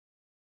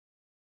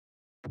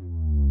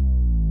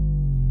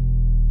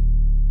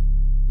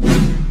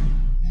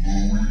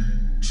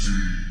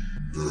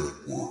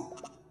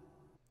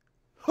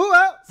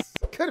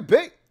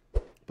big.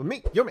 But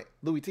me, your man,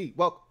 Louie T.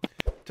 Welcome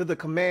to the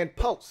command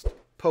post.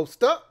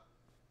 Post up.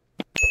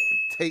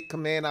 Take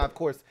command. I, of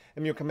course,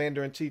 am your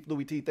commander-in-chief,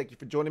 Louie T. Thank you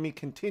for joining me.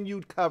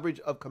 Continued coverage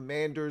of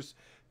Commanders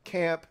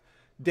Camp.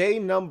 Day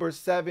number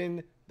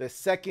 7, the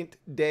second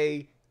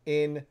day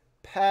in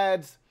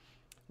pads.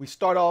 We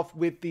start off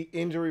with the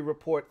injury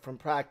report from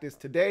practice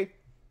today.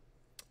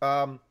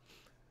 A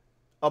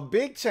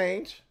big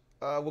change.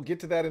 We'll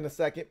get to that in a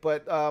second.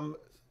 But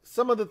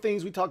some of the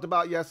things we talked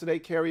about yesterday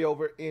carry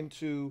over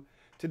into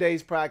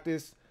today's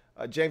practice.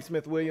 James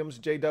Smith-Williams,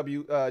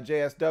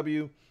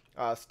 JSW,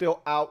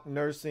 still out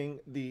nursing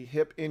the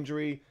hip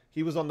injury.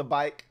 He was on the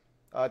bike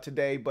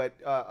today, but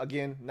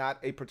again, not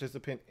a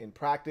participant in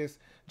practice.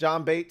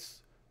 John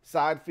Bates,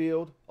 side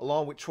field,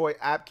 along with Troy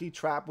Apke.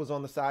 Trapp was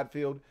on the side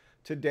field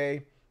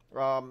today.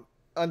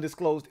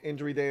 Undisclosed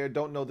injury there.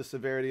 Don't know the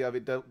severity of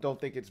it. Don't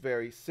think it's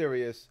very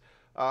serious.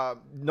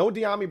 No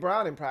De'Ami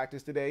Brown in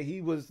practice today.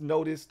 He was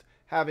noticed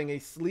having a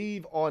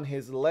sleeve on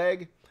his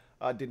leg.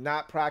 Did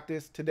not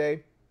practice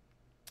today,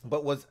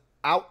 but was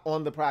out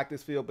on the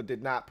practice field, but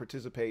did not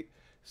participate.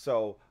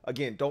 So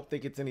again, don't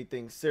think it's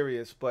anything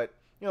serious, but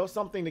you know,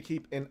 something to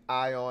keep an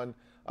eye on.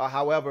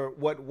 However,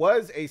 what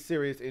was a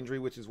serious injury,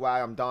 which is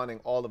why I'm donning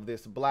all of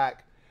this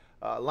black,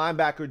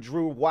 linebacker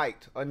Drew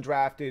White,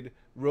 undrafted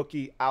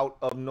rookie out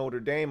of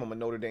Notre Dame. I'm a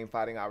Notre Dame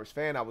Fighting Irish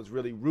fan. I was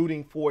really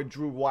rooting for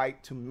Drew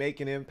White to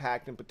make an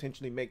impact and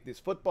potentially make this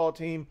football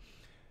team.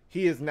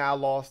 He is now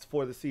lost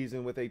for the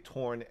season with a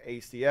torn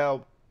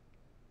ACL.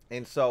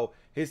 And so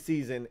his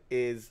season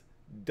is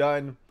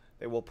done.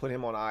 They will put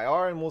him on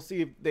IR, and we'll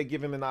see if they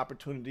give him an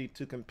opportunity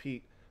to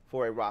compete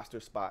for a roster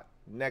spot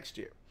next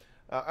year.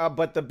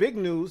 But the big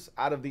news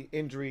out of the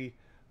injury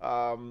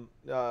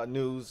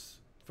news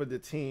for the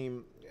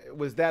team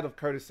was that of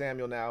Curtis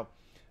Samuel. Now,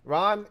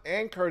 Ron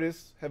and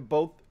Curtis have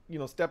both,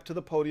 stepped to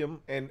the podium,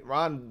 and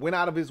Ron went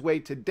out of his way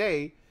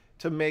today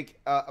to make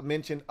a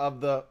mention of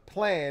the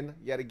plan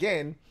yet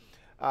again.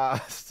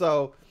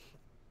 So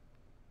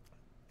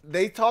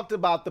they talked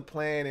about the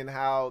plan and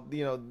how,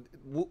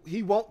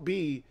 he won't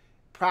be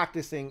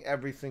practicing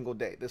every single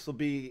day. This will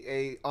be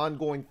a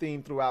ongoing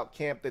theme throughout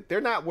camp, that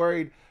they're not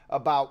worried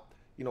about,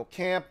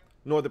 camp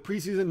nor the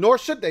preseason, nor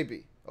should they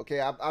be. Okay,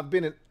 I've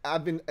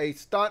been a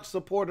staunch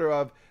supporter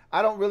of,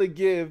 I don't really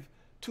give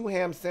two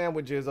ham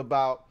sandwiches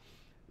about,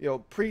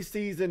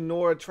 preseason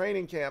nor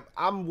training camp.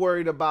 I'm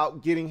worried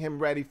about getting him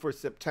ready for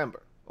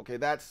September. Okay,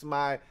 that's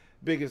my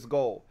biggest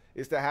goal,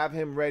 is to have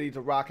him ready to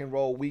rock and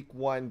roll week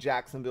 1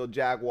 Jacksonville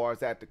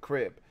Jaguars at the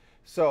crib.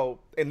 So,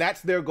 and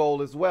that's their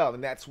goal as well,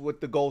 and that's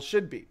what the goal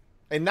should be.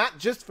 And not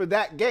just for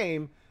that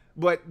game,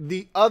 but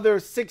the other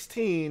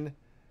 16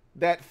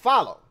 that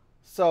follow.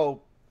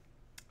 So,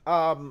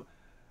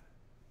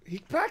 he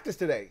practiced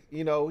today.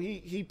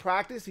 He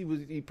practiced.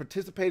 He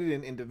participated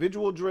in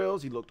individual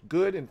drills. He looked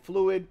good and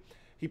fluid.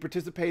 He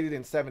participated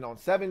in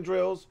 7-on-7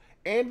 drills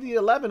and the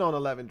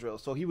 11-on-11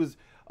 drills. So he was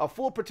a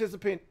full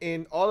participant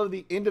in all of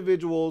the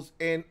individuals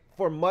and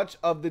for much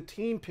of the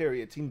team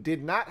periods. He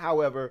did not,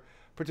 however,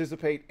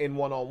 participate in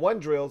one-on-one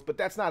drills, but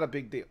that's not a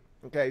big deal.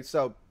 Okay,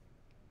 so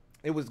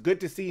it was good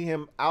to see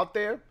him out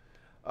there.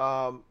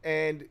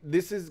 And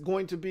this is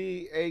going to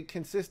be a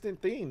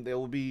consistent theme. There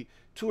will be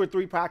 2 or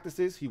 3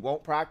 practices. He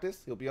won't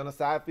practice. He'll be on the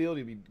side field.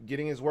 He'll be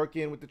getting his work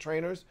in with the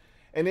trainers.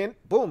 And then,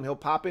 boom, he'll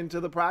pop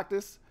into the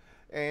practice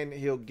and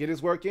he'll get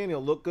his work in.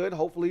 He'll look good.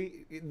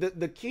 Hopefully,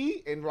 the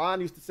key, and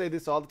Ron used to say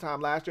this all the time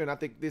last year, and I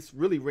think this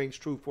really rings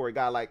true for a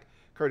guy like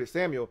Curtis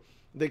Samuel.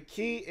 The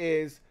key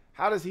is,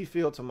 how does he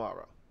feel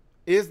tomorrow?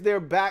 Is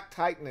there back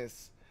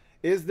tightness?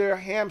 Is there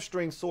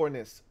hamstring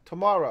soreness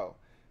tomorrow?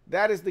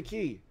 That is the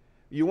key.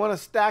 You want to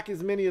stack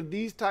as many of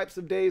these types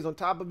of days on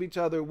top of each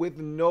other with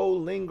no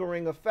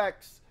lingering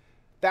effects.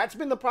 That's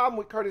been the problem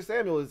with Curtis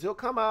Samuel, is he'll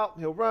come out,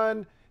 he'll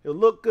run, he'll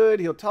look good,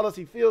 he'll tell us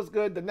he feels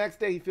good. The next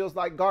day he feels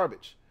like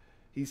garbage.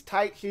 He's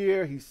tight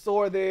here, he's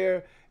sore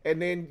there,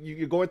 and then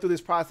you're going through this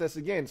process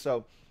again.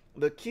 So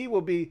the key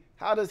will be,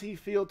 how does he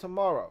feel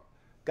tomorrow?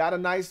 Got a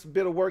nice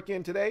bit of work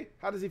in today.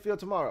 How does he feel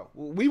tomorrow?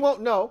 We won't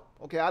know.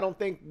 Okay, I don't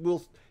think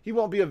he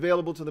won't be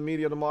available to the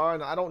media tomorrow,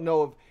 and I don't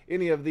know if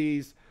any of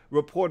these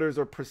reporters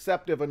are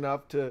perceptive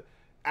enough to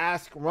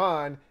ask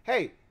Ron,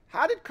 hey,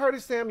 how did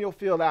Curtis Samuel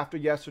feel after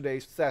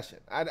yesterday's session?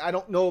 I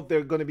don't know if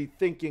they're going to be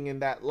thinking in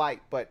that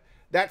light, but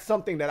that's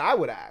something that I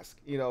would ask,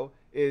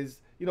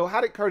 is, how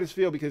did Curtis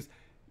feel? Because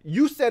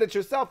you said it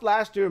yourself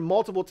last year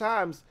multiple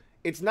times.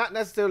 It's not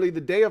necessarily the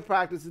day of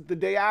practice, it's the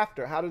day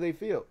after. How do they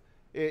feel?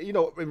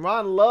 And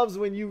Ron loves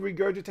when you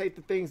regurgitate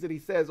the things that he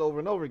says over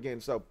and over again.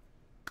 So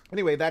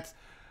anyway, that's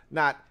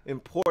not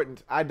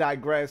important. I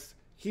digress.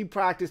 He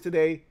practiced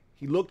today.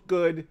 He looked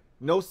good.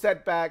 No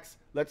setbacks.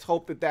 Let's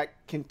hope that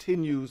that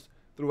continues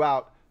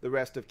throughout the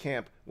rest of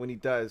camp when he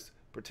does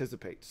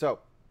participate. So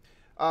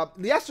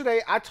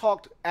yesterday I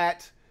talked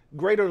at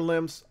greater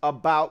lengths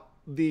about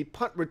the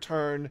punt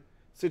return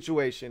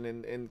situation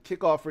and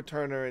kickoff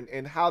returner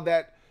and how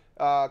that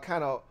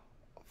kind of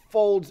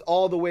folds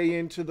all the way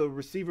into the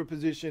receiver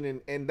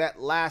position, and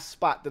that last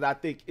spot that I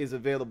think is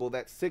available,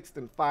 that sixth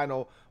and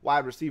final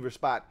wide receiver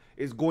spot,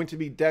 is going to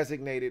be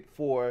designated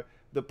for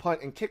the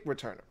punt and kick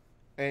returner.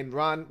 And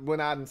Ron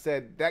went out and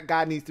said that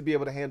guy needs to be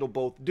able to handle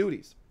both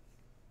duties.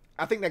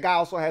 I think that guy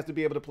also has to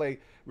be able to play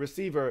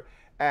receiver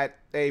at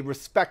a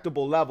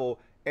respectable level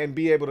and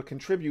be able to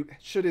contribute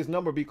should his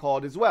number be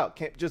called as well.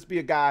 Can't just be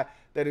a guy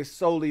that is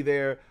solely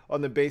there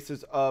on the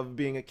basis of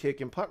being a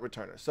kick and punt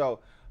returner. So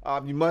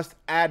you must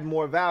add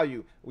more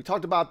value. We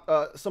talked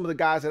about some of the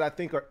guys that I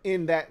think are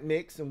in that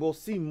mix, and we'll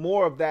see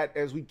more of that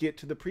as we get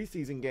to the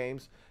preseason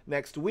games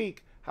next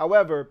week.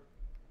 However,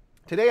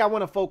 today I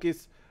want to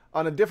focus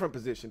on a different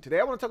position. Today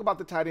I want to talk about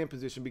the tight end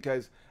position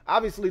because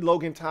obviously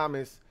Logan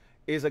Thomas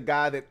is a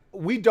guy that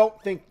we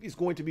don't think is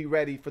going to be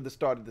ready for the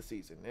start of the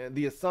season. And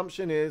the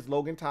assumption is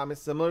Logan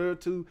Thomas, similar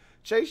to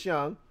Chase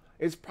Young,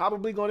 is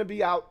probably going to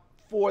be out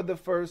for the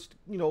first,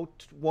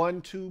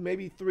 1, 2,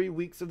 maybe 3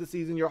 weeks of the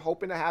season. You're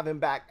hoping to have him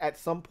back at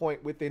some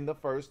point within the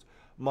first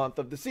month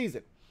of the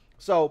season.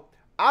 So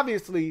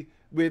obviously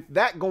with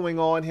that going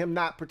on, him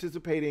not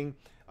participating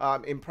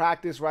in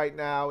practice right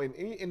now,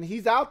 and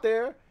he's out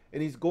there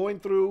and he's going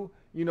through,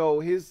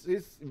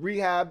 his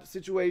rehab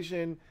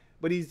situation,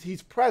 but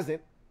he's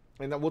present.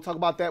 And we'll talk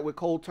about that with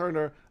Cole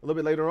Turner a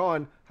little bit later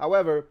on.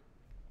 However,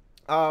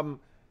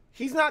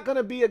 he's not going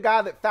to be a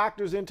guy that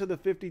factors into the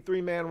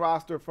 53-man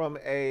roster from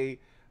a,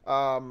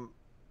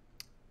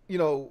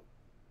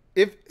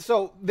 if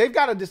so they've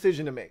got a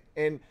decision to make.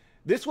 And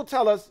this will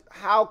tell us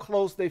how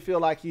close they feel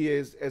like he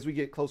is as we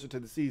get closer to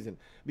the season,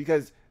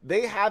 because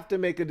they have to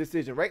make a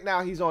decision. Right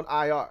now he's on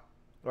IR,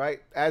 right?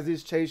 As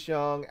is Chase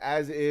Young,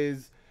 as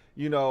is,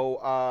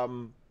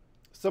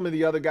 some of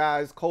the other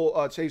guys.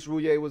 Chase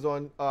Rouillet was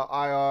on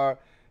IR.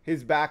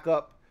 His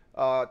backup,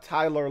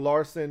 Tyler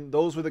Larson.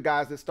 Those were the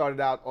guys that started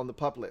out on the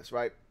PUP list,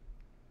 right?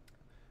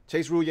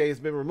 Chase Rouillet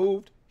has been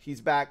removed. He's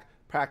back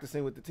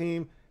practicing with the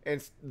team.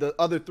 And the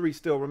other three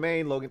still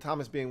remain, Logan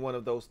Thomas being one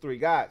of those three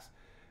guys.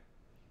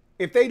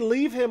 If they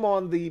leave him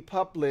on the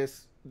PUP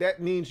list,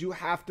 that means you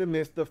have to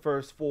miss the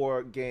first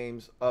 4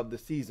 games of the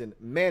season,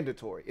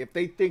 mandatory. If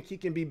they think he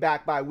can be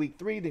back by week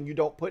 3, then you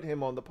don't put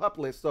him on the PUP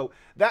list. So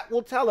that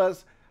will tell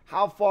us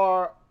how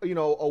far,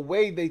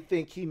 away they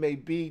think he may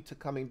be to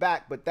coming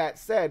back. But that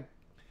said,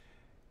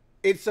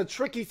 it's a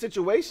tricky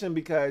situation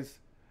because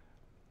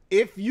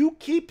if you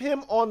keep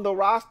him on the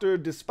roster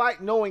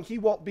despite knowing he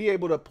won't be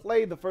able to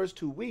play the first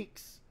 2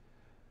 weeks,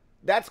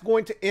 that's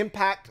going to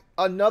impact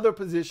another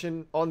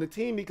position on the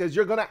team because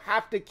you're going to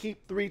have to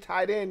keep 3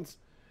 tight ends,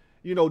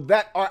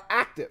 that are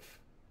active,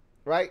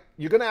 right?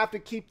 You're going to have to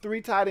keep 3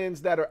 tight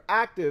ends that are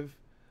active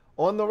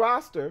on the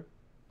roster.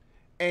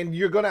 And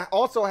you're going to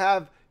also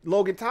have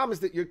Logan Thomas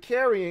that you're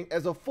carrying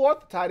as a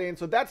 4th tight end.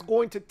 So that's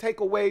going to take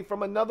away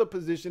from another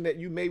position that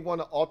you may want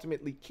to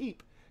ultimately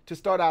keep to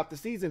start out the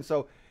season.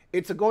 So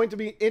it's going to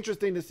be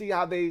interesting to see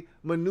how they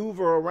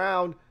maneuver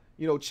around,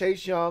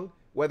 Chase Young,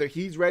 whether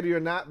he's ready or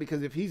not,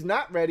 because if he's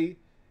not ready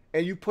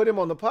and you put him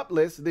on the PUP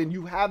list, then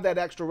you have that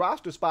extra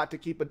roster spot to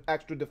keep an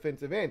extra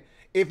defensive end.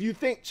 If you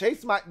think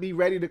Chase might be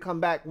ready to come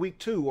back week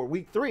 2 or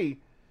week 3,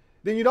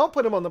 then you don't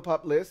put him on the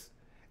PUP list.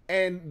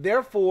 And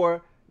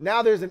therefore,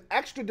 now there's an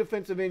extra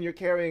defensive end you're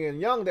carrying in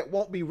Young that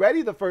won't be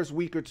ready the first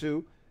week or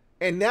 2.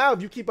 And now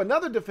if you keep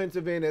another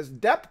defensive end as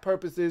depth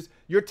purposes,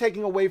 you're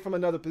taking away from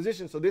another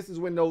position. So this is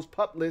when those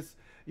PUP lists,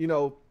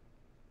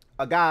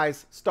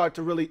 guys start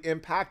to really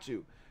impact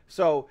you.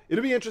 So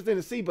it'll be interesting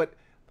to see. But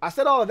I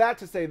said all of that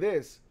to say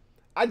this.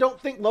 I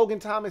don't think Logan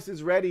Thomas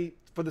is ready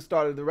for the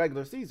start of the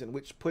regular season,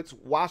 which puts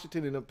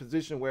Washington in a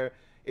position where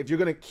if you're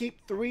going to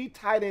keep 3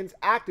 tight ends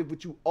active,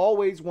 which you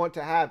always want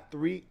to have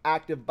 3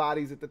 active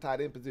bodies at the tight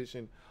end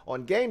position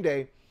on game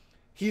day,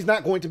 he's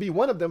not going to be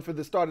one of them for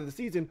the start of the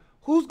season.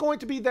 Who's going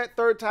to be that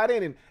 3rd tight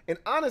end? And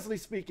honestly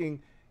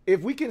speaking, if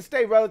we can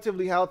stay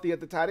relatively healthy at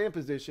the tight end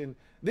position,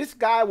 this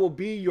guy will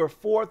be your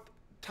 4th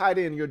tight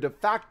end, your de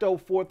facto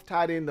 4th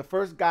tight end, the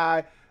first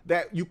guy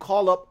that you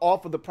call up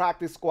off of the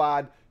practice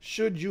squad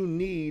should you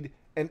need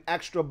an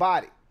extra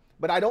body.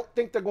 But I don't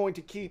think they're going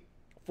to keep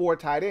 4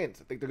 tight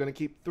ends. I think they're going to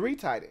keep 3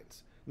 tight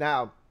ends.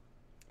 Now,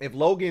 if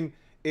Logan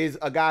is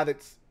a guy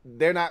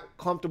they're not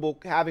comfortable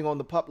having on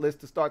the PUP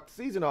list to start the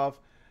season off,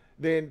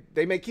 then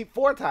they may keep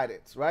 4 tight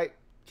ends, right?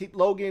 Keep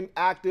Logan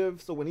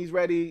active so when he's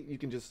ready, you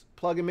can just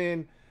plug him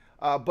in.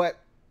 But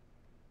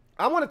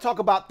I want to talk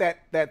about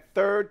that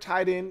 3rd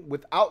tight end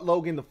without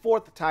Logan, the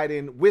 4th tight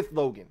end with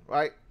Logan,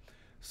 right?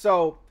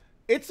 So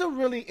it's a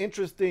really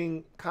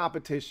interesting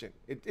competition.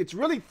 It's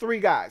really 3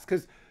 guys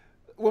because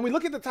when we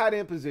look at the tight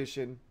end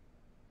position,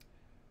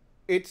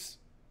 it's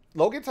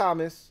Logan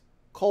Thomas,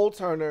 Cole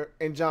Turner,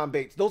 and John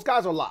Bates. Those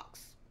guys are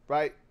locks,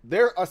 right?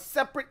 They're a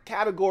separate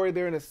category.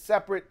 They're in a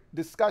separate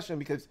discussion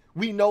because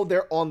we know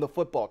they're on the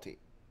football team.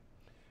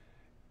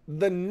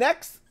 The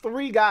next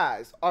 3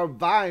 guys are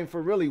vying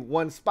for really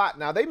 1 spot.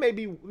 Now, they may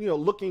be,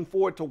 looking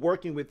forward to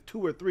working with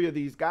 2 or 3 of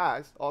these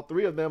guys, all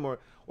 3 of them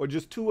or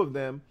just 2 of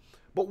them.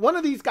 But one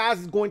of these guys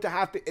is going to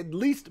have to at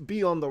least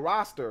be on the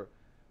roster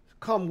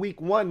come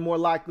week 1, more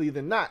likely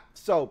than not.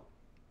 So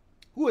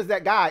Who is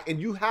that guy? And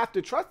you have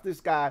to trust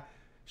this guy.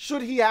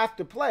 Should he have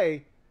to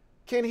play,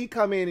 can he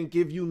come in and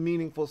give you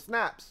meaningful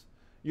snaps?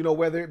 You know,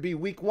 whether it be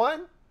week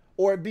 1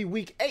 or it be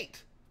week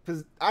 8.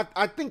 Because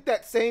I think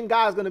that same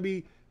guy is going to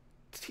be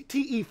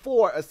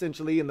TE4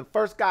 essentially, and the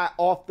first guy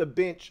off the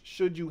bench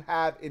should you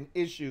have an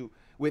issue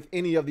with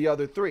any of the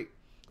other 3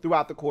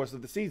 throughout the course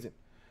of the season.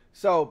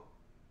 So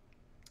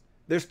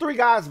there's 3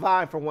 guys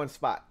vying for one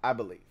spot, I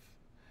believe.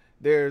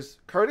 There's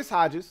Curtis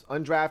Hodges,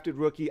 undrafted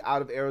rookie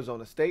out of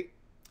Arizona State.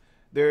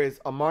 There is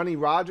Amani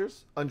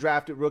Rogers,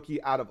 undrafted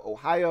rookie out of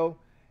Ohio,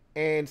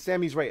 and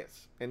Sammy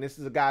Reyes. And this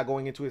is a guy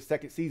going into his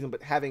 2nd season,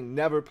 but having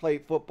never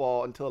played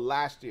football until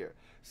last year.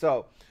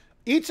 So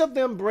each of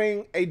them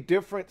bring a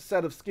different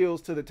set of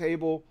skills to the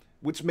table,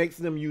 which makes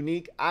them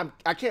unique.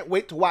 I can't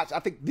wait to watch. I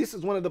think this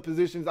is one of the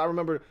positions I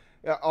remember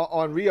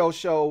on Rio's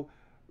show,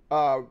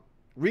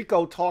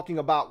 Rico talking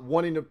about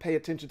wanting to pay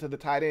attention to the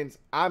tight ends.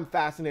 I'm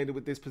fascinated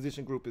with this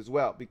position group as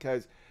well,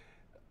 because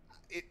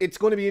it's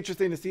going to be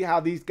interesting to see how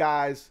these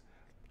guys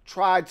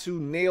try to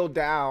nail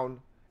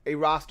down a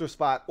roster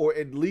spot, or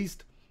at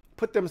least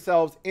put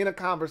themselves in a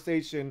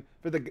conversation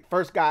for the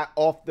first guy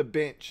off the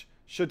bench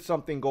should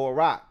something go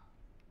awry.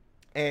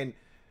 And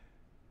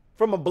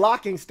from a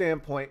blocking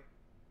standpoint,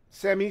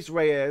 Sammy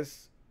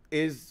Reyes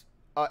is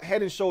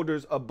head and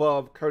shoulders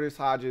above Curtis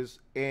Hodges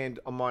and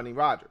Amani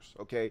Rogers,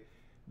 okay?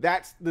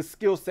 That's the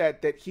skill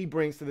set that he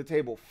brings to the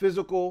table.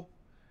 Physical,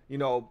 you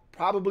know,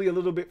 probably a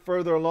little bit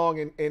further along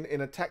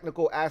in a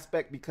technical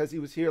aspect because he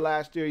was here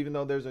last year, even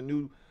though there's a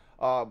new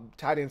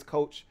tight ends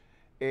coach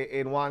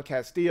in Juan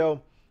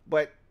Castillo.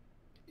 But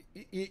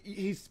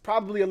he's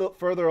probably a little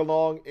further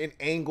along in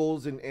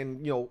angles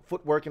and you know,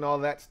 footwork and all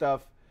that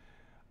stuff.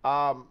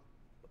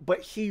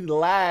 But he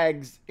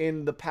lags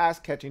in the pass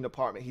catching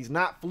department. He's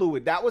not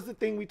fluid. That was the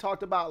thing we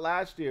talked about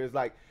last year, is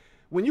like,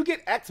 when you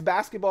get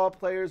ex-basketball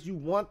players, you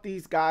want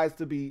these guys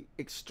to be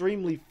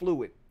extremely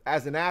fluid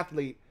as an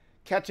athlete,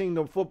 catching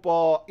the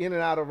football in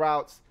and out of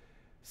routes.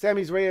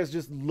 Sammy Reyes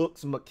just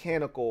looks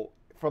mechanical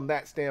from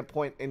that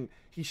standpoint, and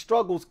he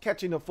struggles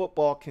catching the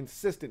football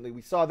consistently.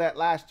 We saw that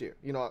last year.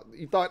 You know,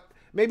 you thought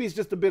maybe it's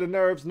just a bit of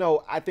nerves.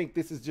 No, I think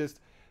this is just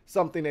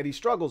something that he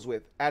struggles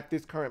with at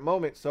this current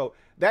moment. So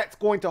that's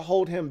going to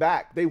hold him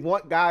back. They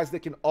want guys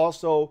that can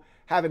also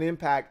have an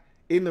impact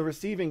in the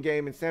receiving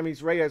game, and Sammy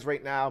Reyes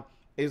right now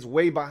is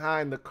way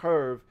behind the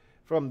curve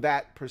from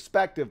that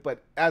perspective.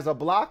 But as a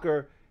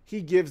blocker,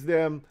 he gives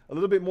them a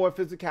little bit more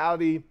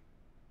physicality,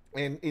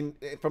 and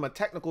from a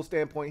technical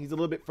standpoint, he's a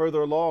little bit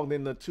further along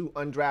than the 2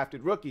 undrafted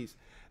rookies.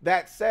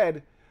 That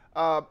said,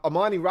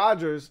 Amani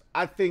Rogers,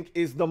 I think,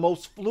 is the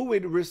most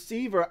fluid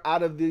receiver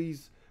out of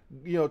these,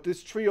 you know,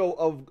 this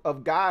trio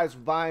of guys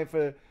vying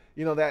for,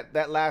 you know,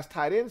 that last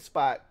tight end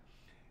spot.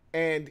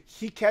 And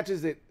he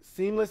catches it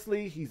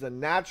seamlessly. He's a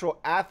natural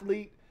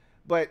athlete.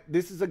 But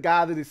this is a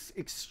guy that is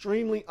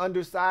extremely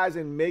undersized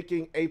and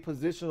making a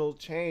positional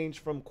change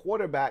from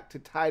quarterback to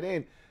tight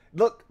end.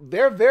 Look,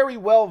 they're very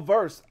well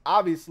versed,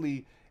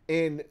 obviously,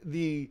 in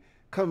the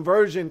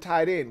conversion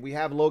tight end. We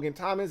have Logan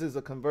Thomas as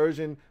a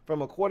conversion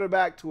from a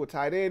quarterback to a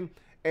tight end.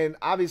 And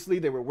obviously,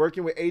 they were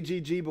working with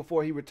AGG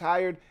before he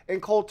retired.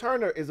 And Cole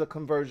Turner is a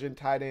conversion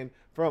tight end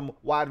from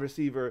wide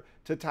receiver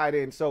to tight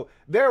end. So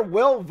they're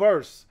well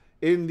versed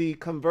in the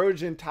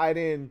conversion tight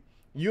end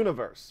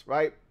universe,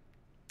 right?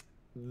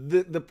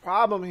 The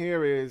problem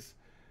here is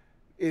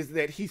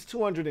that he's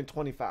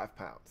 225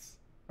 pounds,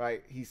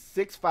 right? He's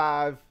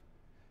 6'5",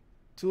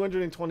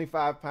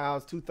 225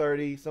 pounds,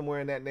 230,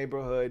 somewhere in that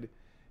neighborhood.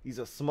 He's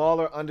a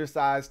smaller,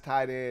 undersized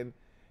tight end.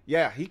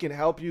 Yeah, he can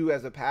help you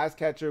as a pass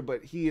catcher,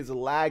 but he is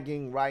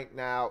lagging right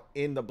now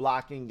in the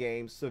blocking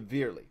game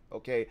severely,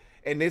 okay?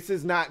 And this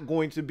is not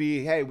going to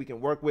be, hey, we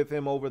can work with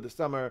him over the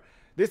summer.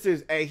 This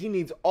is, he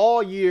needs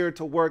all year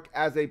to work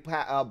as a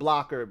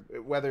blocker,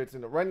 whether it's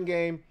in the run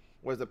game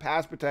or as a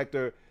pass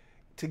protector,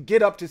 to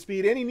get up to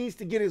speed. And he needs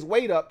to get his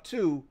weight up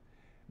too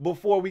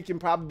before we can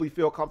probably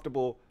feel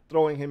comfortable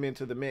throwing him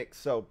into the mix.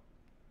 So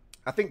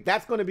I think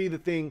that's going to be the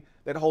thing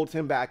that holds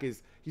him back,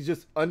 is he's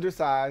just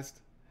undersized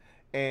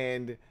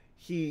and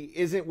he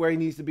isn't where he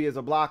needs to be as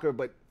a blocker.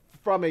 But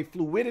from a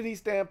fluidity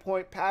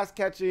standpoint, pass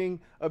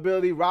catching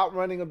ability, route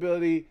running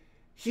ability,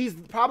 he's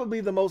probably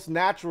the most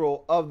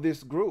natural of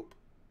this group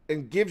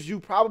and gives you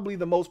probably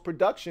the most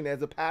production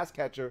as a pass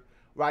catcher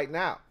right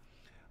now.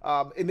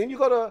 And then you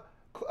go to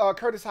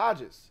Curtis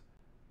Hodges,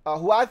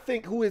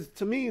 who is,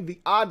 to me, the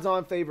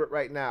odds-on favorite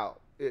right now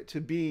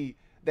to be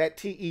that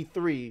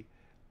TE3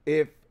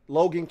 if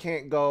Logan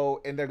can't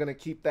go and they're going to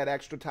keep that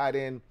extra tight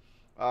end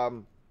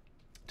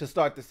to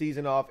start the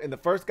season off. And the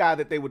first guy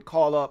that they would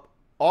call up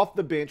off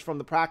the bench from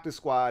the practice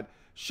squad,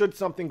 should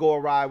something go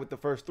awry with the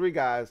first 3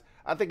 guys,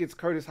 I think it's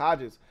Curtis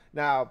Hodges.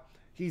 Now,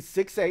 he's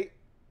 6'8",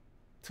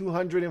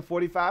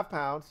 245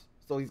 pounds,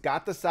 so he's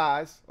got the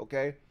size,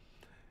 okay?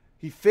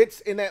 He fits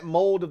in that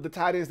mold of the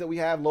tight ends that we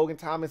have. Logan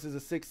Thomas is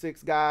a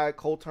 6'6" guy.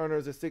 Cole Turner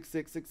is a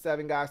 6'6",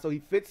 6'7" guy. So he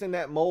fits in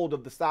that mold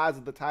of the size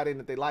of the tight end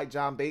that they like.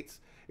 John Bates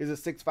is a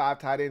 6'5"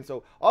 tight end.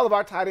 So all of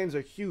our tight ends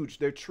are huge.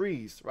 They're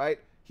trees, right?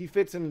 He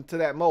fits into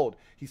that mold.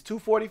 He's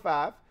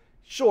 245.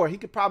 Sure, he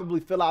could probably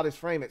fill out his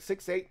frame at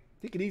 6'8".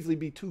 He could easily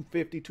be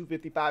 250,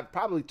 255,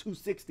 probably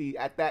 260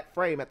 at that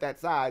frame, at that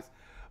size.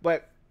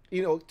 But,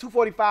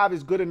 245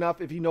 is good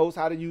enough if he knows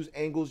how to use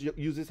angles,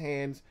 use his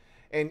hands,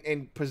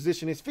 and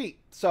position his feet.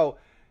 So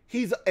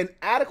he's an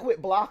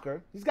adequate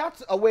blocker. He's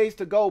got a ways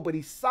to go, but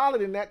he's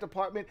solid in that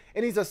department,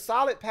 and he's a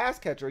solid pass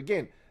catcher.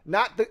 Again,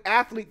 not the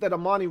athlete that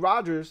Amani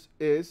Rodgers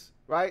is,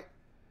 right?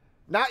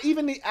 Not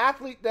even the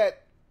athlete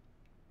that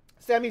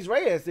Sammy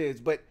Reyes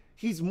is, but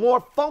he's more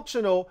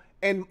functional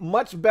and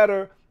much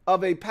better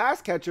of a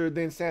pass catcher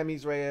than Sammy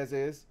Reyes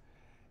is.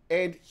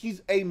 And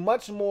he's a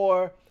much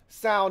more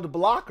sound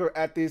blocker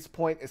at this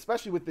point,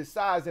 especially with his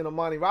size, than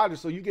Amani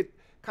Rodgers. So you get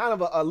kind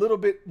of a little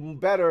bit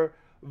better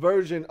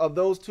version of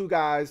those two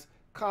guys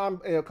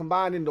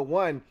combined into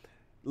one.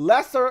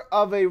 Lesser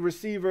of a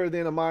receiver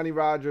than Amani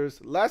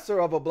Rodgers, lesser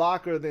of a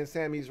blocker than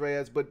Sammy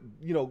Reyes, but,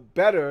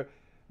 better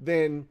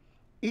than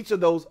each of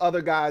those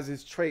other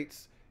guys'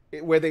 traits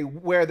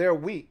where they're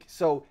weak.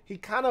 So he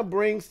kind of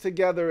brings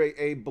together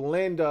a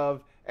blend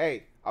of,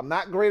 hey, I'm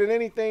not great at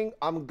anything,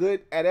 I'm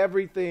good at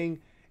everything,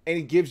 and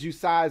he gives you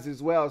size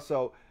as well.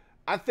 So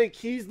I think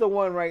he's the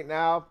one right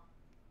now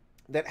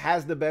that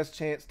has the best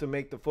chance to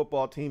make the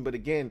football team. But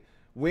again,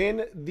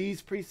 when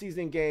these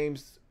preseason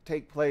games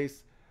take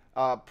place,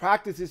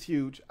 practice is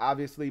huge,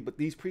 obviously, but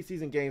these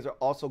preseason games are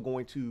also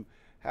going to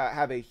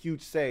have a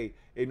huge say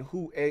in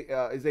who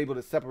is able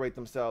to separate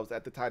themselves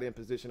at the tight end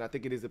position. I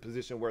think it is a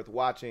position worth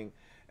watching,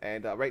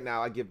 and right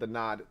now I give the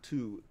nod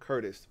to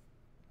Curtis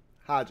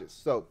Hodges.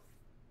 So,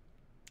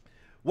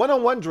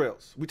 one-on-one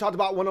drills. We talked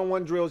about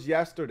one-on-one drills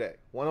yesterday.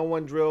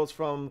 One-on-one drills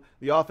from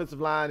the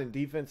offensive line and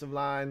defensive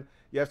line.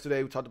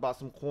 Yesterday we talked about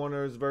some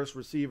corners versus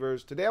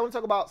receivers. Today I want to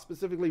talk about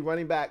specifically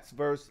running backs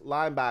versus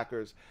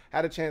linebackers.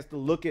 Had a chance to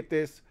look at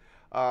this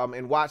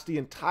and watch the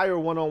entire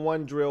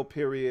one-on-one drill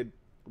period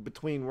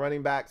between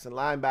running backs and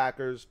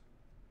linebackers.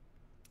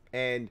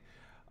 And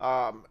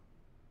I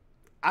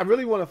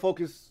really want to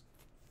focus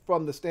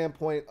from the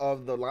standpoint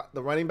of the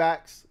running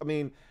backs. I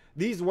mean,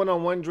 these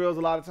one-on-one drills,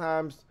 a lot of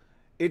times,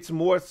 it's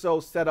more so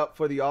set up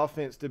for the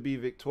offense to be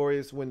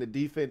victorious. When the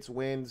defense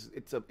wins,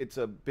 it's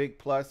a big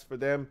plus for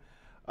them.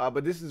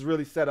 But this is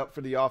really set up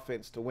for the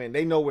offense to win.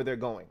 They know where they're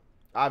going.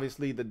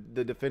 Obviously, the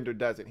defender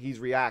doesn't. He's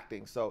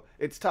reacting, so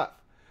it's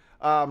tough.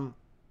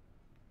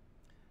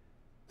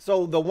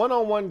 So the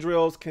one-on-one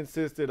drills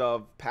consisted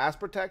of pass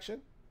protection.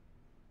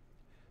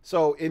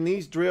 So in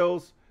these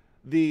drills,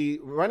 the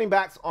running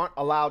backs aren't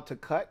allowed to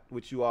cut,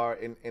 which you are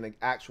in an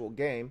actual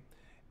game.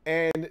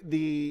 And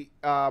the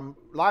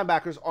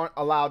linebackers aren't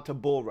allowed to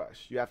bull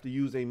rush. You have to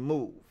use a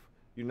move.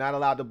 You're not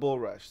allowed to bull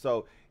rush.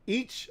 So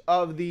each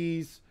of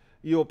these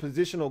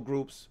positional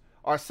groups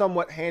are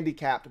somewhat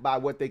handicapped by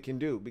what they can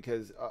do,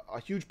 because a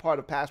huge part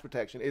of pass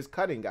protection is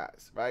cutting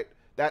guys, right?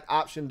 That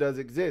option does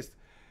exist.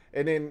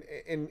 And then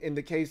in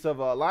the case of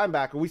a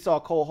linebacker, we saw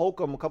Cole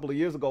Holcomb a couple of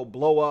years ago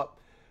blow up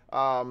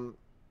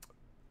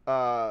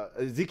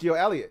Ezekiel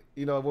Elliott,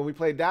 when we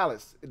played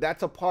Dallas.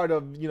 That's a part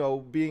of,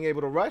 being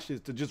able to rush,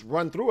 is to just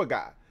run through a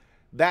guy.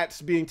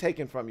 That's being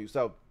taken from you.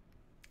 So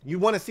you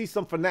want to see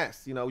some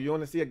finesse. You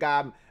want to see a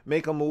guy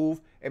make a move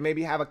and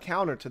maybe have a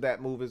counter to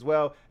that move as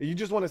well. You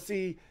just want to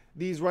see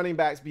these running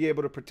backs be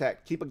able to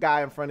protect, keep a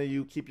guy in front of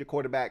you, keep your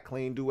quarterback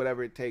clean, do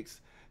whatever it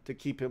takes to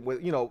keep him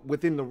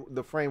within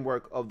the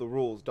framework of the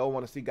rules. Don't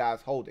want to see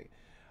guys holding.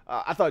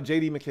 I thought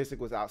J.D. McKissic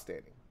was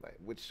outstanding, right?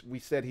 Which we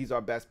said he's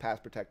our best pass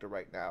protector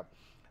right now.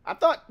 I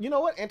thought,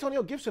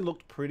 Antonio Gibson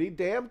looked pretty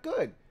damn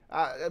good.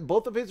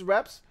 Both of his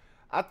reps,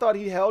 I thought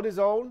he held his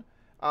own.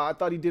 I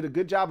thought he did a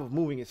good job of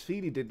moving his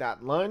feet. He did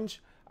not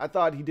lunge. I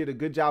thought he did a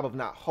good job of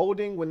not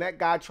holding. When that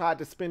guy tried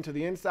to spin to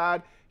the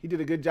inside, he did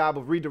a good job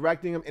of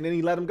redirecting him, and then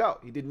he let him go.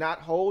 He did not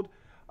hold.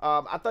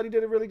 I thought he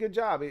did a really good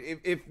job.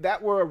 If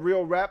that were a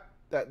real rep,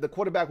 the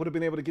quarterback would have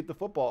been able to get the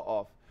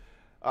football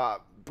off.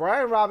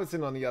 Brian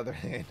Robinson, on the other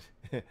hand,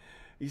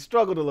 he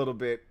struggled a little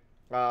bit.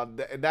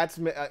 That's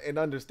an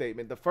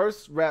understatement. The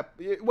first rep,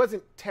 it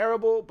wasn't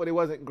terrible, but it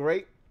wasn't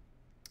great.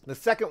 The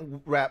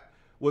second rep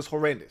was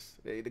horrendous.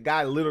 The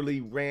guy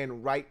literally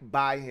ran right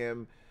by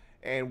him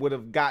and would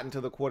have gotten to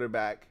the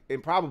quarterback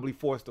and probably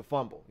forced a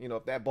fumble,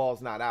 if that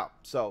ball's not out.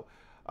 So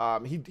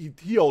he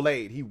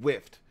olayed, he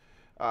whiffed.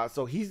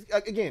 So he's,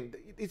 again,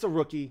 it's a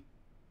rookie.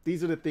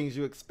 These are the things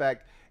you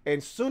expect.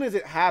 And soon as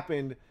it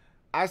happened,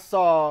 I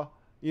saw,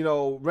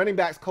 running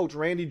backs coach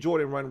Randy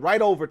Jordan run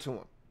right over to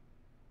him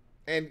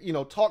and,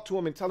 talk to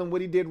him and tell him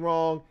what he did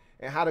wrong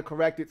and how to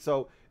correct it.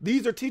 So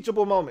these are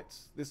teachable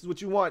moments. This is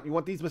what you want. You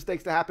want these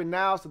mistakes to happen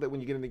now so that when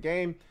you get in the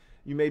game,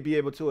 you may be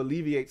able to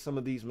alleviate some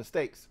of these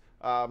mistakes.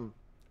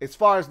 As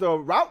far as the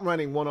route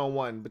running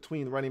one-on-one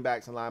between running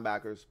backs and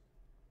linebackers,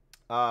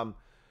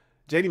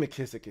 J.D.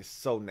 McKissic is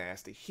so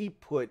nasty. He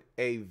put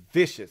a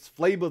vicious,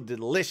 flavor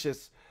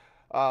delicious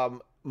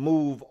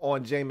move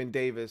on Jamin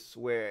Davis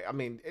where,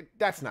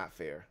 that's not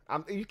fair.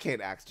 You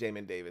can't ask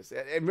Jamin Davis.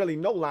 And really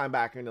no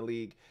linebacker in the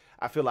league,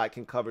 I feel like,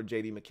 can cover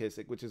J.D.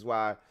 McKissic, which is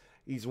why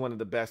he's one of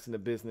the best in the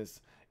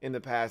business in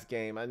the past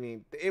game.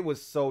 It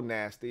was so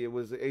nasty. It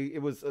was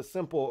a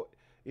simple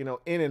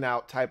in and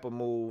out type of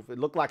move. It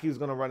looked like he was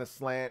going to run a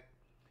slant.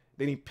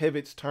 Then he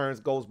pivots, turns,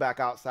 goes back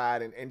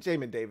outside, and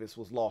Jamin Davis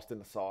was lost in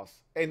the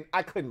sauce. And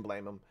I couldn't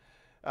blame him.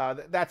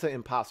 That's an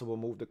impossible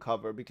move to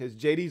cover because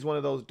JD's one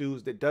of those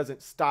dudes that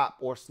doesn't stop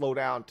or slow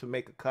down to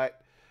make a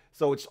cut.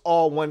 So it's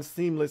all one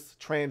seamless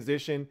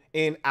transition,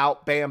 in,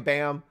 out, bam,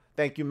 bam.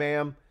 Thank you,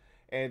 ma'am.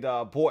 And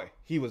boy,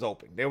 he was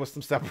open. There was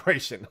some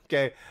separation,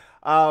 okay?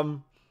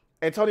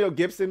 Antonio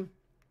Gibson,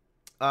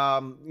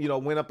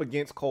 went up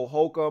against Cole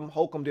Holcomb.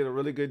 Holcomb did a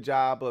really good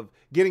job of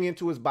getting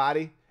into his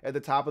body at the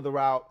top of the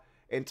route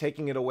and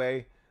taking it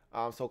away.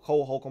 So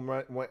Cole Holcomb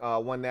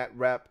won that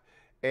rep.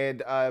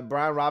 And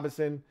Brian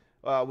Robinson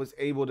was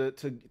able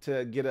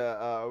to get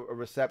a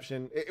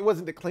reception. It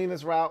wasn't the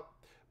cleanest route,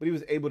 but he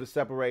was able to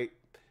separate,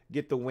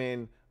 get the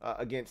win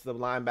against the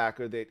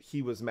linebacker that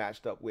he was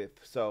matched up with.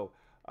 So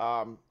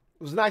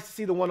it was nice to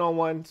see the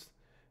one-on-ones,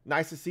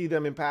 nice to see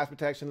them in pass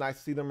protection, nice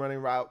to see them running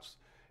routes.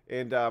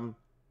 And,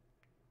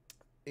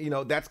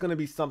 that's going to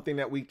be something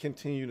that we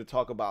continue to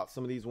talk about,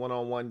 some of these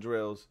one-on-one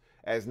drills.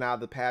 As now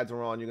the pads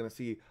are on, you're going to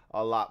see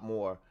a lot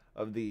more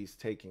of these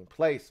taking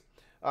place.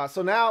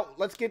 So now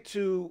let's get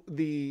to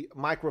the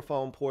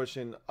microphone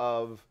portion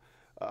of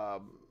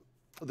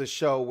the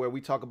show where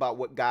we talk about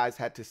what guys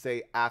had to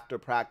say after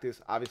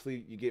practice.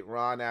 Obviously, you get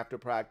Ron after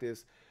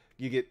practice.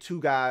 You get two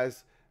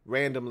guys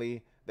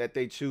randomly that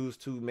they choose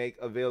to make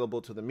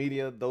available to the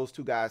media. Those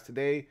two guys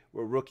today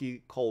were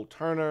rookie Cole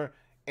Turner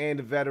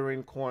and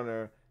veteran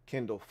corner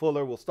Kendall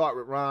Fuller. We'll start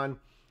with Ron.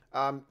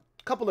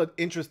 Couple of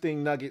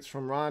interesting nuggets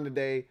from Ron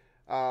today.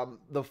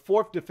 The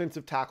fourth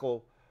defensive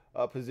tackle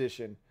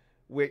position.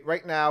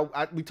 Right now,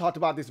 we talked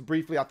about this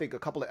briefly, I think, a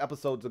couple of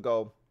episodes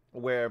ago,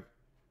 where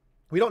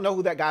we don't know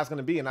who that guy's going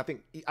to be. And I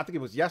think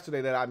it was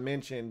yesterday that I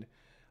mentioned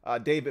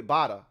David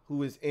Bada,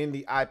 who is in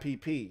the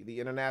IPP, the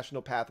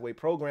International Pathway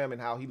Program, and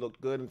how he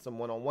looked good in some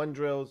one-on-one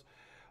drills.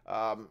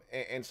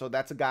 And so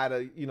that's a guy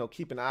to,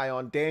 keep an eye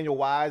on. Daniel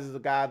Wise is a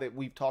guy that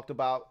we've talked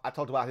about. I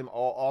talked about him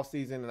all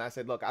season, and I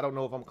said, look, I don't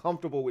know if I'm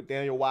comfortable with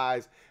Daniel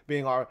Wise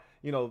being our,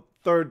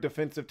 third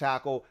defensive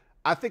tackle.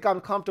 I think I'm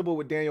comfortable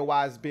with Daniel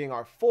Wise being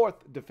our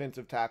fourth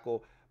defensive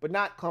tackle, but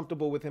not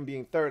comfortable with him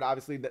being third.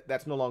 Obviously,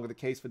 that's no longer the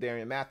case for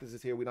Darian Mathis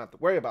is here. We don't have to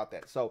worry about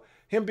that. So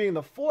him being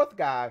the fourth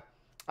guy,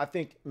 I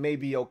think may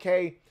be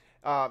okay.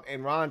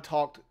 And Ron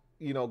talked,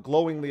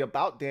 glowingly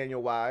about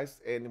Daniel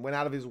Wise and went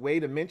out of his way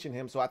to mention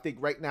him. So I think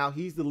right now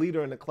he's the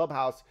leader in the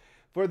clubhouse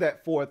for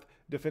that fourth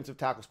defensive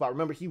tackle spot.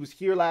 Remember, he was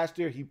here last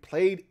year. He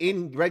played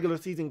in regular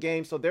season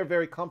games, so they're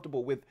very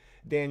comfortable with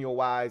Daniel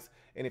Wise.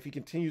 And if he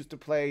continues to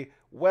play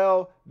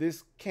well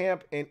this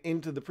camp and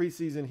into the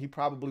preseason, he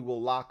probably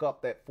will lock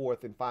up that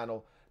fourth and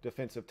final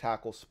defensive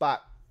tackle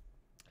spot.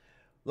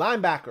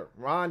 Linebacker,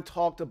 Ron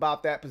talked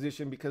about that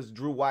position because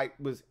Drew White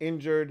was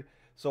injured.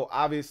 So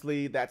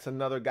obviously that's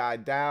another guy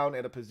down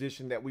at a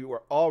position that we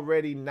were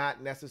already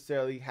not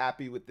necessarily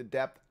happy with the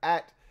depth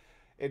at.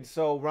 And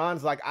so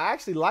Ron's like, I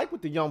actually like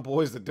what the young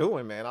boys are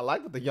doing, man. I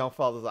like what the young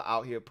fellas are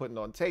out here putting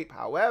on tape.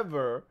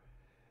 However,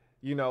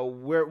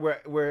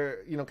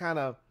 we're kind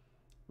of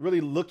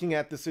really looking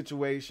at the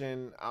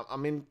situation.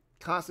 I'm in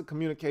constant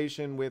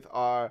communication with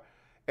our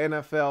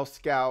NFL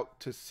scout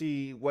to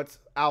see what's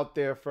out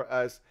there for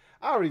us.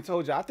 I already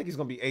told you, I think he's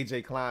going to be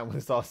A.J. Klein when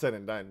it's all said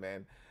and done,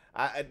 man.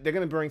 They're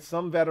going to bring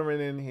some veteran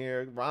in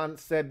here. Ron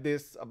said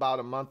this about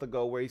a month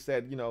ago where he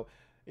said,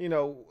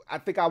 I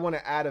think I want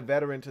to add a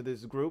veteran to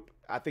this group.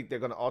 I think they're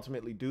going to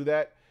ultimately do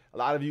that. A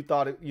lot of you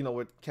thought,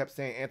 kept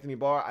saying Anthony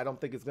Barr. I don't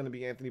think it's going to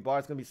be Anthony Barr.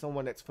 It's going to be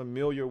someone that's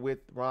familiar with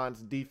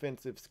Ron's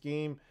defensive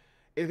scheme.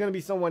 It's going to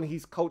be someone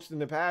he's coached in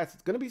the past.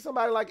 It's going to be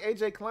somebody like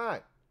A.J.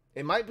 Klein.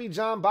 It might be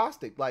John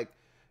Bostic. Like,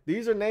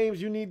 these are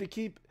names you need to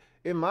keep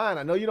in mind.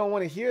 I know you don't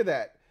want to hear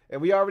that. And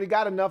we already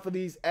got enough of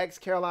these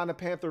ex-Carolina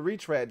Panther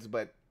retreads,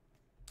 but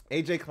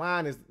A.J.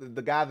 Klein is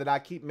the guy that I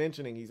keep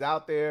mentioning. He's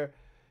out there.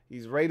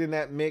 He's right in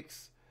that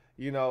mix,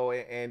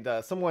 and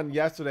someone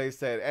yesterday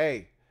said,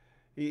 hey,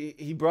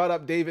 he brought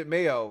up David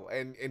Mayo,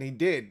 and he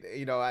did.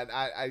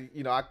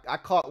 I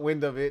caught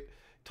wind of it,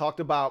 talked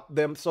about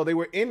them. So they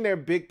were in their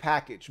big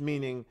package,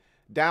 meaning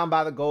down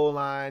by the goal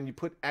line, you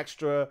put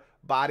extra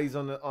bodies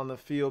on the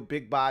field,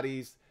 big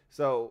bodies.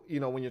 So,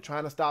 when you're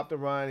trying to stop the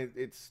run,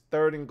 it's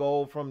third and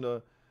goal from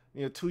the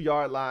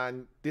 2-yard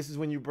line. This is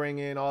when you bring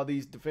in all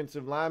these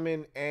defensive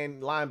linemen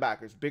and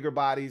linebackers, bigger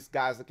bodies,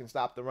 guys that can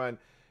stop the run.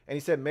 And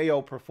he said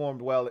Mayo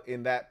performed well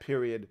in that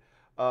period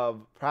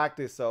of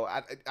practice. So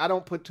I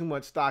don't put too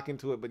much stock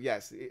into it, but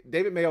yes,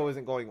 David Mayo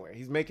isn't going anywhere.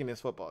 He's making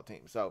this football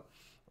team. So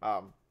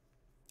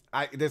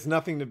there's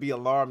nothing to be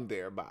alarmed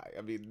there by.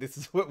 I mean, this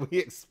is what we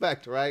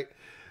expect, right?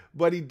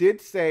 But he did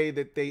say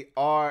that they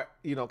are,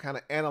 kind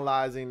of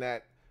analyzing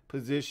that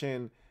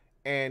position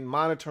and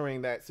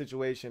monitoring that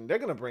situation. They're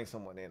going to bring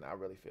someone in. I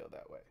really feel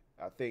that way.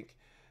 I think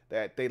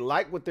that they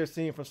like what they're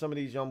seeing from some of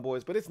these young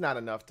boys, but it's not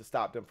enough to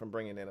stop them from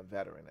bringing in a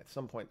veteran. At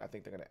some point, I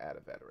think they're going to add a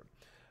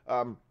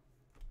veteran.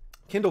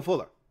 Kendall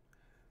Fuller.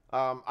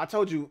 I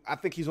told you, I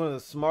think he's one of the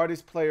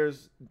smartest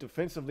players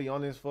defensively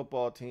on this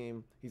football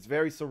team. He's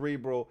very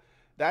cerebral.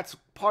 That's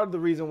part of the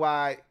reason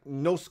why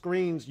no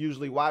screens,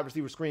 usually wide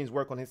receiver screens,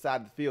 work on his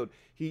side of the field.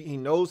 He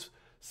knows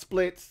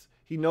splits.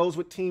 He knows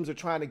what teams are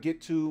trying to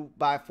get to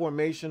by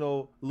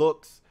formational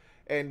looks.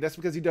 And that's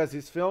because he does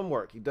his film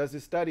work. He does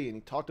his study. And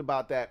he talked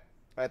about that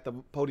at the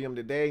podium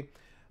today.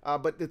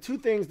 But the two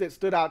things that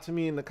stood out to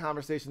me in the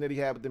conversation that he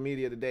had with the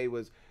media today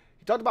was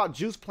he talked about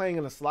Juice playing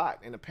in the slot.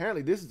 And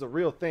apparently this is a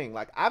real thing.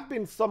 Like, I've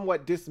been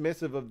somewhat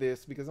dismissive of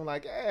this because I'm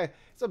like,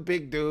 it's a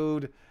big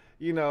dude.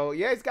 You know,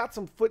 yeah, he's got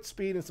some foot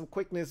speed and some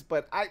quickness,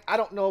 but I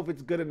don't know if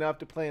it's good enough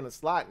to play in the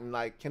slot. And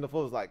like Kendall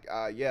Fuller's like,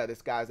 yeah,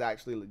 this guy's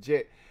actually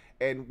legit.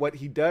 And what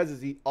he does is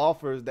he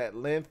offers that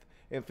length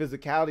and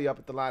physicality up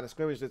at the line of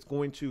scrimmage that's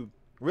going to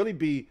really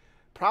be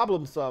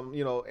problemsome,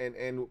 you know,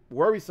 and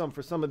worrisome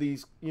for some of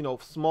these, you know,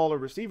 smaller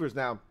receivers.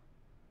 Now,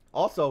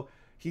 also,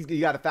 you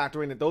got to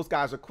factor in that those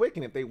guys are quick,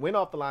 and if they went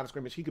off the line of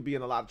scrimmage, he could be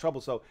in a lot of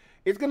trouble. So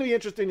it's going to be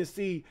interesting to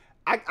see.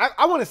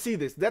 I want to see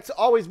this. That's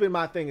always been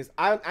my thing, is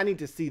I need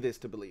to see this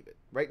to believe it.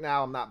 Right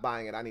now, I'm not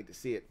buying it. I need to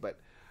see it. But,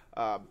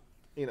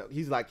 you know,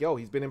 he's like, yo,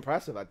 he's been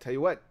impressive. I tell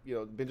you what, you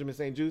know, Benjamin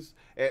St. Juste,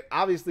 and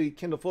obviously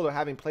Kendall Fuller,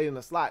 having played in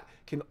the slot,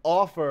 can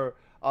offer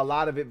a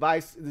lot of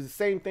advice. It's the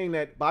same thing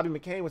that Bobby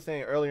McCain was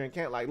saying earlier in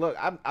camp. Like, look,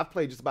 I've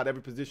played just about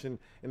every position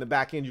in the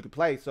back end you could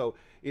play. So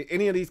if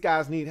any of these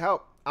guys need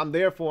help, I'm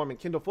there for him. And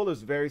Kendall Fuller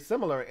is very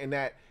similar in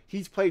that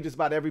he's played just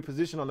about every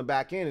position on the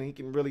back end, and he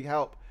can really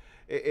help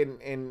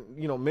in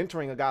you know,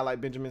 mentoring a guy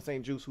like Benjamin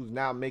St. Juste, who's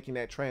now making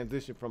that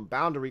transition from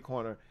boundary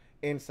corner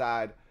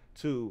inside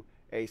to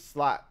a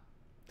slot.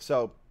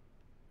 So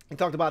he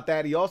talked about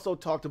that. He also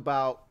talked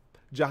about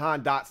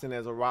Jahan Dotson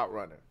as a route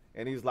runner.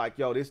 And he's like,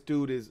 yo, this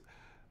dude is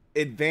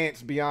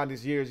advanced beyond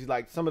his years. He's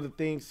like, some of the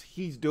things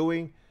he's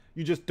doing,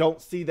 you just don't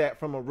see that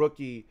from a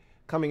rookie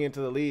coming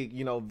into the league,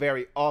 you know,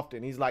 very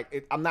often. He's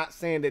like, I'm not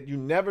saying that you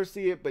never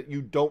see it, but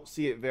you don't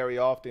see it very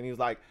often. He's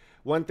like,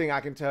 one thing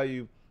I can tell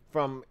you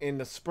from in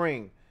the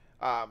spring,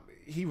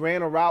 he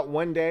ran a route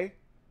one day,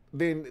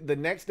 then the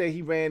next day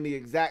he ran the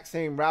exact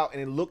same route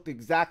and it looked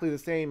exactly the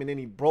same, and then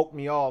he broke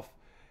me off,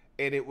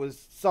 and it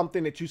was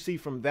something that you see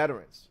from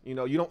veterans. You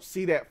know, you don't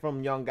see that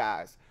from young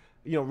guys,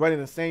 you know, running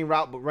the same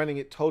route but running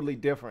it totally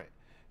different.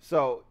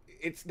 So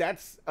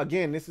that's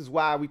again, this is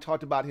why we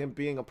talked about him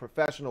being a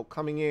professional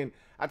coming in.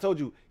 I told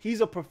you, he's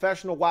a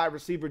professional wide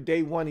receiver.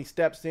 Day one, he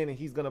steps in and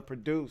he's going to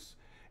produce.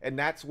 And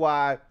that's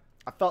why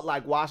I felt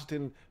like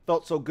Washington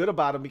felt so good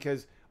about him,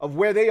 because of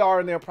where they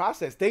are in their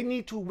process. They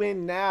need to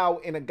win now,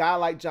 and a guy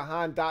like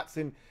Jahan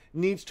Dotson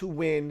needs to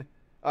win,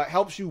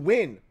 helps you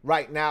win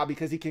right now,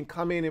 because he can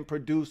come in and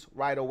produce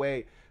right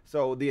away.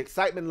 So the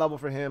excitement level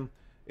for him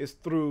is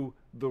through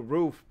the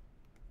roof.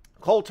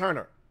 Cole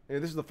Turner.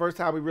 And this is the first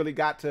time we really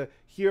got to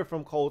hear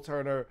from Cole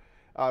Turner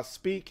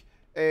speak.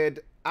 And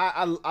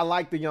I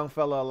like the young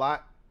fella a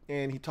lot.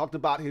 And he talked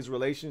about his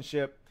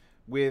relationship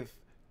with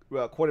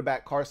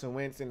quarterback Carson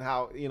Wentz, and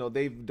how, you know,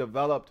 they've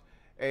developed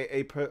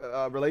a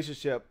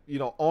relationship, you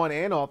know, on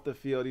and off the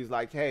field. He's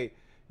like, hey,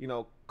 you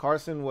know,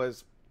 Carson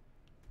was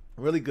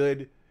really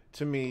good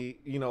to me,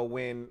 you know,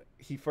 when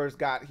he first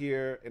got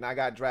here and I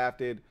got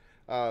drafted.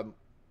 You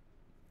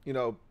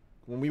know,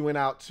 when we went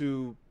out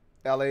to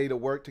L.A. to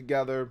work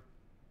together,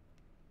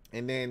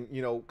 and then,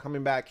 you know,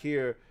 coming back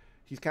here,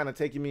 he's kind of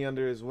taking me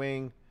under his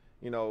wing.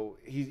 You know,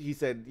 he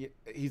said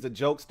he's a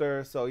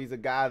jokester, so he's a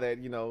guy that,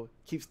 you know,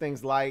 keeps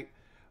things light.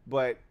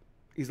 But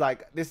he's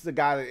like, this is a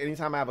guy that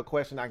anytime I have a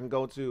question I can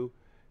go to.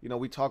 You know,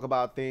 we talk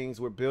about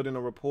things. We're building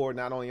a rapport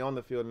not only on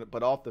the field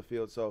but off the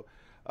field. So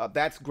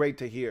that's great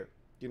to hear.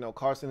 You know,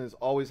 Carson has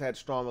always had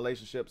strong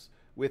relationships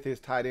with his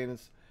tight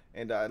ends,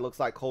 and it looks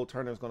like Cole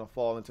Turner is going to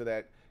fall into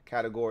that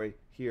category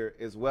here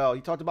as well.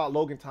 He talked about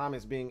Logan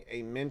Thomas being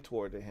a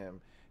mentor to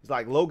him. He's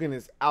like, Logan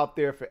is out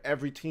there for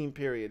every team,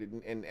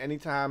 period. And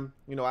anytime,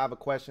 you know, I have a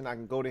question, I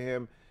can go to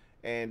him.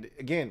 And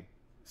again,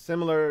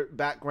 similar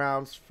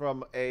backgrounds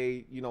from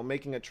a, you know,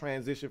 making a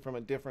transition from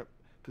a different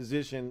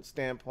position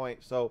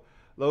standpoint. So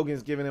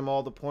Logan's giving him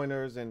all the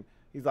pointers, and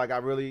he's like, I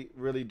really,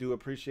 really do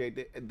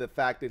appreciate the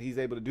fact that he's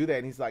able to do that.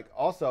 And he's like,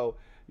 also,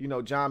 you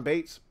know, John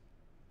Bates,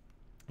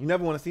 you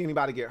never want to see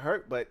anybody get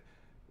hurt, but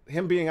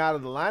him being out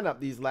of the lineup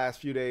these last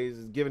few days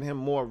is giving him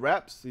more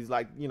reps. He's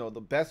like, you know, the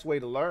best way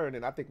to learn,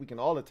 and I think we can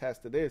all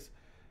attest to this,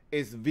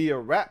 is via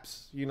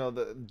reps. You know,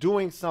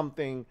 doing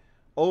something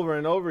over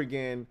and over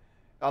again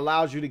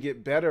allows you to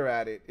get better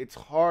at it. It's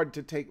hard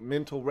to take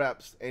mental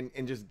reps and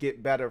just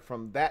get better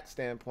from that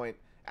standpoint.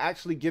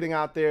 Actually getting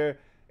out there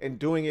and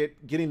doing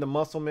it, getting the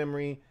muscle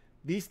memory,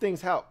 these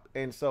things help.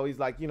 And so he's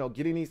like, you know,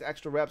 getting these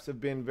extra reps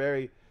have been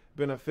very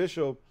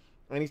beneficial.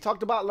 And he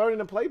talked about learning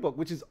the playbook,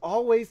 which is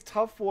always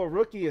tough for a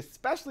rookie,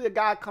 especially a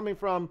guy coming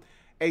from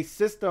a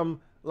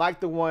system like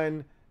the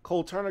one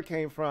Cole Turner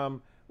came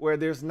from, where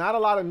there's not a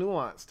lot of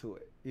nuance to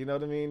it. You know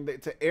what I mean?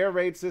 It's an air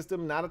raid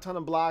system, not a ton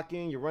of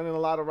blocking. You're running a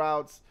lot of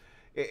routes.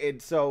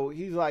 So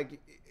he's like,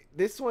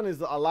 this one is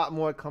a lot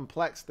more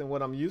complex than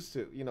what I'm used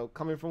to. You know,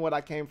 coming from what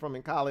I came from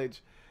in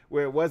college,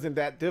 where it wasn't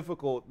that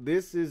difficult,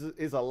 this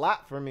is a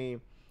lot for me,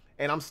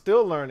 and I'm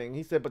still learning.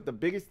 He said, but the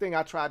biggest thing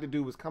I tried to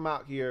do was come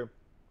out here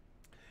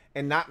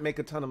and not make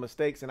a ton of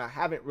mistakes. And I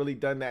haven't really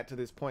done that to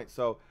this point.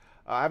 So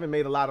I haven't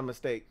made a lot of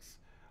mistakes.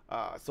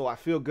 So I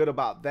feel good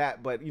about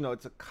that, but you know,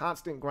 it's a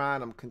constant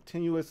grind. I'm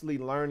continuously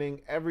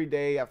learning every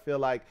day. I feel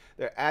like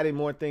they're adding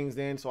more things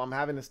in, so I'm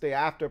having to stay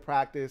after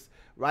practice,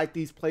 write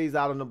these plays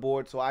out on the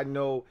board so I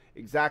know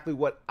exactly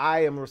what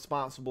I am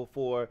responsible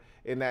for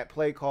in that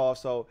play call.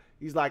 So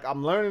he's like,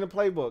 I'm learning the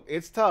playbook.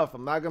 It's tough,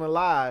 I'm not gonna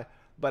lie,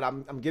 but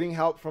I'm getting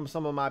help from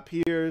some of my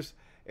peers,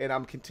 and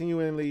I'm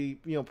continually,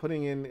 you know,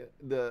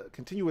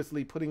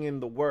 continuously putting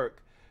in the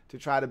work to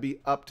try to be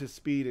up to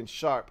speed and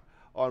sharp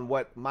on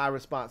what my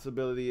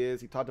responsibility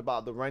is. He talked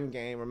about the run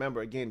game.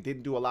 Remember, again,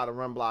 didn't do a lot of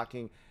run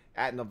blocking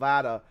at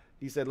Nevada.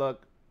 He said,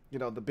 look, you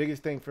know, the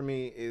biggest thing for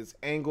me is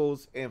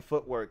angles and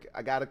footwork.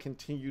 I got to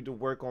continue to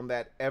work on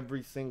that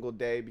every single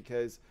day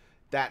because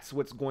that's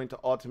what's going to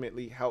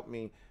ultimately help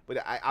me.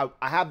 But I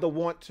have the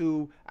want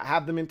to, I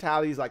have the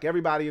mentalities like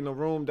everybody in the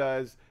room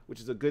does, which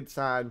is a good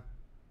sign.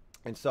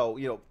 And so,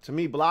 you know, to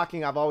me,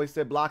 blocking, I've always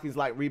said blocking is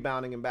like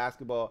rebounding in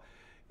basketball.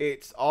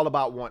 It's all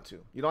about want to.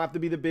 You don't have to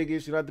be the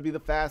biggest. You don't have to be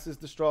the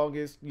fastest, the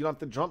strongest. You don't have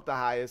to jump the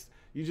highest.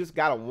 You just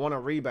got to want to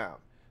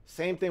rebound.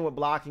 Same thing with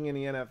blocking in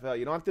the NFL.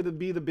 You don't have to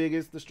be the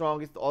biggest, the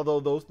strongest,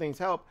 although those things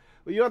help.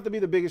 But you don't have to be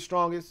the biggest,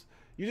 strongest.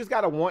 You just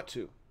got to want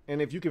to.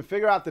 And if you can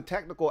figure out the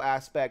technical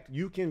aspect,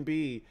 you can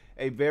be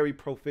a very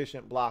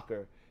proficient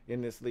blocker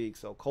in this league.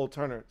 So Cole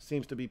Turner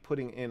seems to be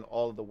putting in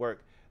all of the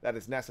work that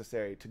is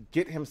necessary to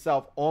get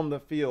himself on the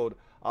field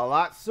a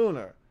lot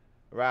sooner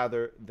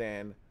rather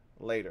than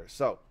later.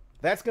 So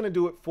that's going to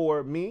do it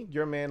for me,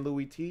 your man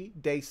Louie T.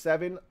 Day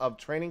 7 of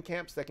training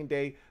camp, second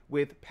day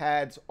with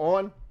pads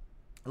on.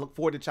 I look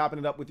forward to chopping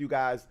it up with you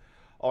guys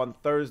on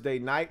Thursday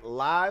night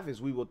live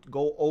as we will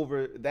go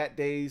over that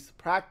day's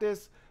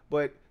practice,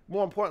 but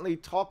more importantly,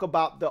 talk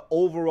about the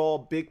overall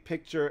big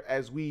picture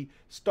as we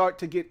start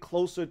to get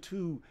closer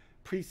to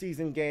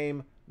preseason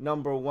game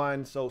number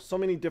 1. So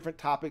many different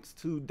topics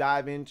to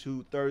dive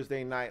into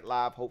Thursday night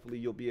live. Hopefully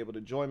you'll be able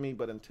to join me.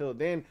 But until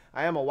then,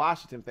 I am a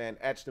Washington fan,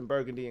 etched in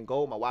burgundy and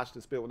gold. My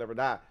Washington spirit will never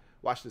die.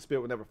 Washington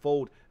spirit will never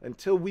fold.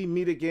 Until we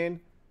meet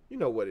again, you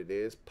know what it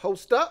is.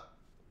 Post up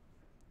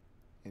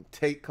and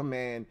take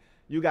command.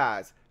 You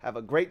guys have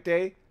a great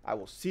day. I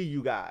will see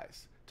you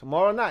guys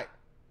tomorrow night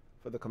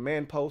for the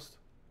Command Post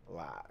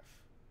Live.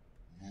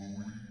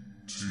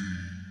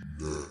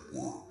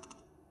 LouieTeeNetwork.